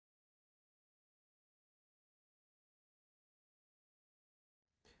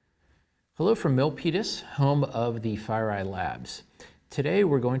Hello from Milpitas, home of the FireEye Labs. Today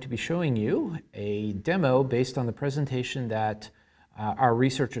we're going to be showing you a demo based on the presentation that our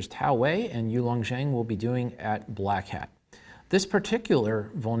researchers Tao Wei and Yulong Zhang will be doing at Black Hat. This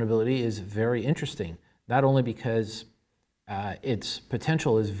particular vulnerability is very interesting, not only because its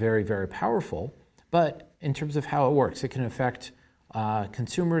potential is very, very powerful, but in terms of how it works. It can affect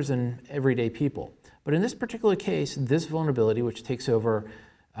consumers and everyday people. But in this particular case, this vulnerability, which takes over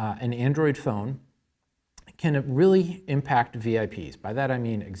an Android phone, can really impact VIPs. By that I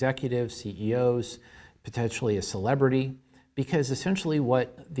mean executives, CEOs, potentially a celebrity, because essentially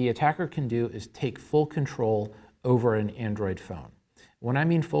what the attacker can do is take full control over an Android phone. When I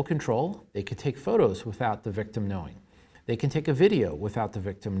mean full control, they can take photos without the victim knowing. They can take a video without the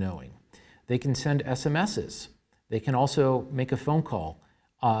victim knowing. They can send SMSs. They can also make a phone call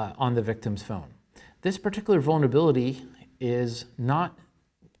on the victim's phone. This particular vulnerability is not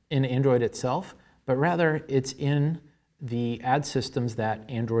in Android itself, but rather it's in the ad systems that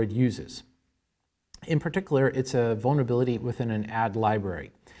Android uses. In particular, it's a vulnerability within an ad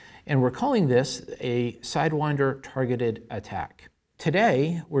library. And we're calling this a Sidewinder targeted attack.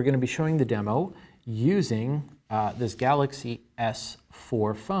 Today, we're going to be showing the demo using this Galaxy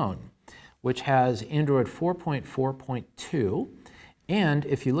S4 phone, which has Android 4.4.2. And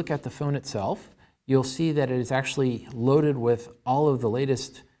if you look at the phone itself, you'll see that it is actually loaded with all of the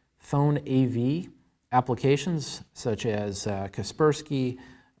latest phone AV applications, such as Kaspersky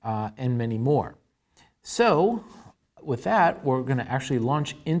and many more. So with that, we're going to actually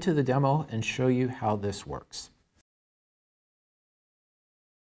launch into the demo and show you how this works.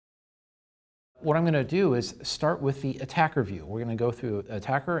 What I'm going to do is start with the attacker view. We're going to go through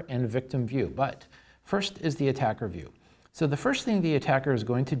attacker and victim view, but first is the attacker view. So the first thing the attacker is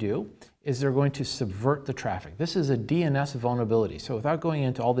going to do is they're going to subvert the traffic. This is a DNS vulnerability. So without going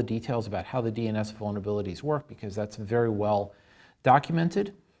into all the details about how the DNS vulnerabilities work, because that's very well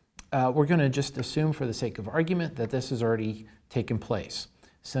documented, we're going to just assume for the sake of argument that this has already taken place.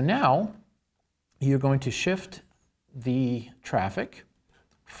 So now you're going to shift the traffic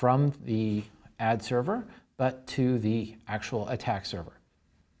from the ad server, but to the actual attack server.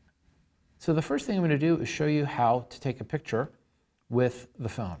 So the first thing I'm going to do is show you how to take a picture with the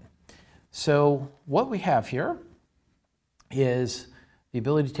phone. So what we have here is the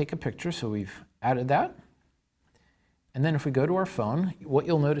ability to take a picture, so we've added that. And then if we go to our phone, what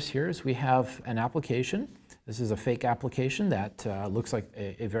you'll notice here is we have an application. This is a fake application that looks like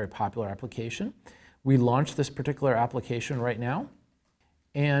a very popular application. We launched this particular application right now,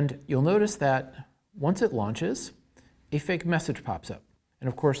 and you'll notice that once it launches, a fake message pops up. And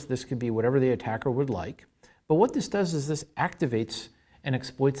of course, this could be whatever the attacker would like. But what this does is this activates and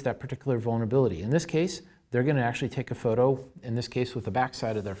exploits that particular vulnerability. In this case, they're going to actually take a photo, in this case with the back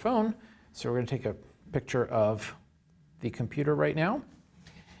side of their phone. So we're going to take a picture of the computer right now.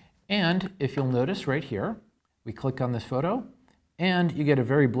 And if you'll notice right here, we click on this photo, and you get a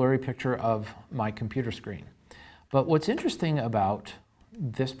very blurry picture of my computer screen. But what's interesting about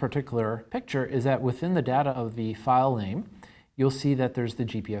this particular picture is that within the data of the file name, you'll see that there's the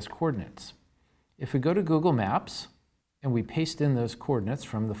GPS coordinates. If we go to Google Maps and we paste in those coordinates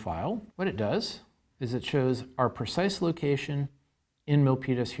from the file, what it does is it shows our precise location in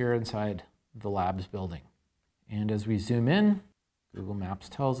Milpitas here inside the labs building. And as we zoom in, Google Maps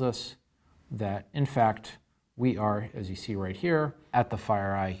tells us that, in fact, we are, as you see right here, at the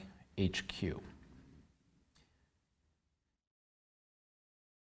FireEye HQ.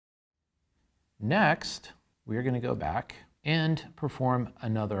 Next, we're going to go back and perform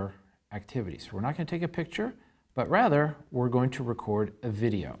another activity. So we're not going to take a picture, but rather we're going to record a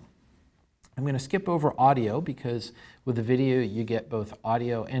video. I'm going to skip over audio because with the video you get both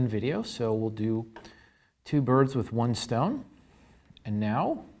audio and video, so we'll do two birds with one stone. And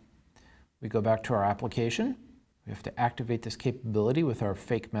now we go back to our application. We have to activate this capability with our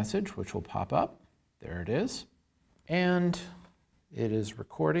fake message, which will pop up. There it is. And it is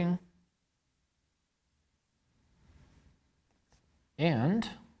recording. And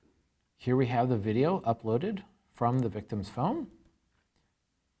here we have the video uploaded from the victim's phone.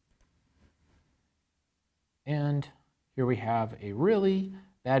 And here we have a really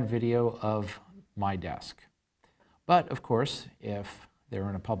bad video of my desk. But of course, if they're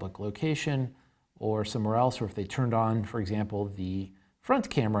in a public location or somewhere else, or if they turned on, for example, the front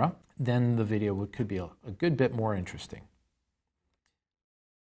camera, then the video could be a good bit more interesting.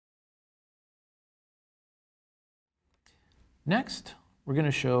 Next, we're going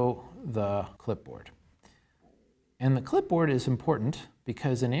to show the clipboard. And the clipboard is important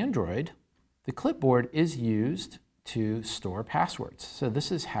because in Android, the clipboard is used to store passwords. So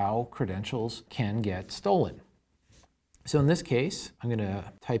this is how credentials can get stolen. So in this case, I'm going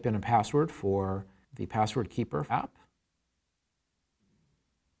to type in a password for the Password Keeper app.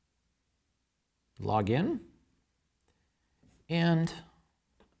 Log in. And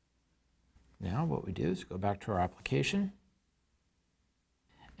now what we do is go back to our application.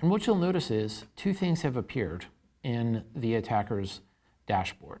 And what you'll notice is two things have appeared in the attacker's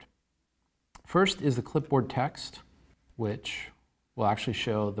dashboard. First is the clipboard text, which will actually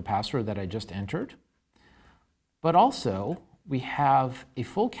show the password that I just entered. But also, we have a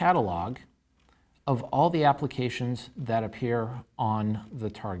full catalog of all the applications that appear on the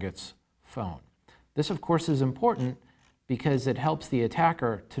target's phone. This, of course, is important because it helps the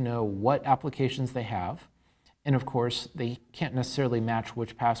attacker to know what applications they have. And of course, they can't necessarily match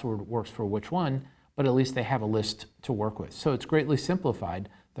which password works for which one, but at least they have a list to work with. So it's greatly simplified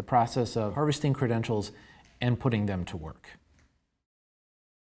the process of harvesting credentials and putting them to work.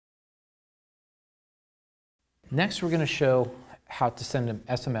 Next, we're going to show how to send an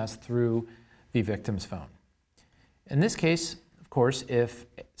SMS through the victim's phone. In this case, of course, if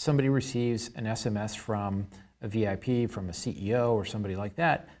somebody receives an SMS from a VIP, from a CEO or somebody like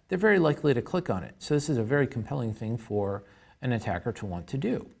that, they're very likely to click on it. So this is a very compelling thing for an attacker to want to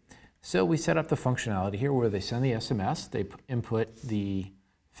do. So we set up the functionality here where they send the SMS, they input the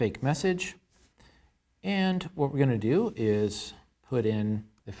fake message, and what we're going to do is put in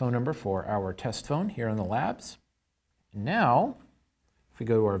the phone number for our test phone here in the labs. And now, if we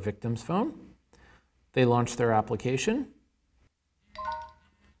go to our victim's phone, they launch their application,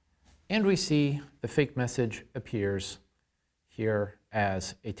 and we see the fake message appears here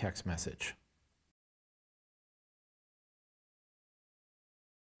as a text message.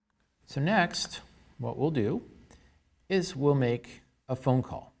 So next, what we'll do is we'll make a phone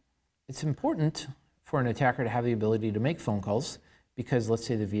call. It's important for an attacker to have the ability to make phone calls because let's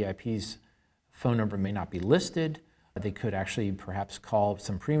say the VIP's phone number may not be listed. They could actually perhaps call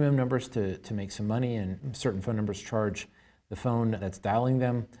some premium numbers to make some money, and certain phone numbers charge the phone that's dialing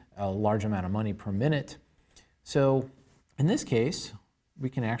them a large amount of money per minute. So in this case, we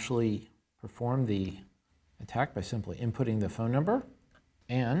can actually perform the attack by simply inputting the phone number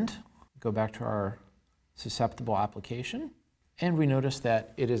and go back to our susceptible application, and we notice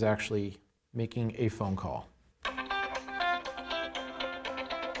that it is actually making a phone call.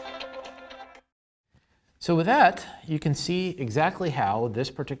 So with that, you can see exactly how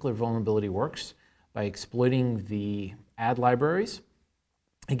this particular vulnerability works by exploiting the ad libraries.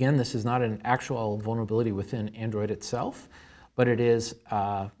 Again, this is not an actual vulnerability within Android itself, but it is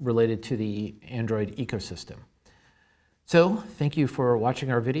related to the Android ecosystem. So thank you for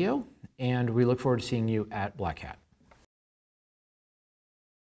watching our video, and we look forward to seeing you at Black Hat.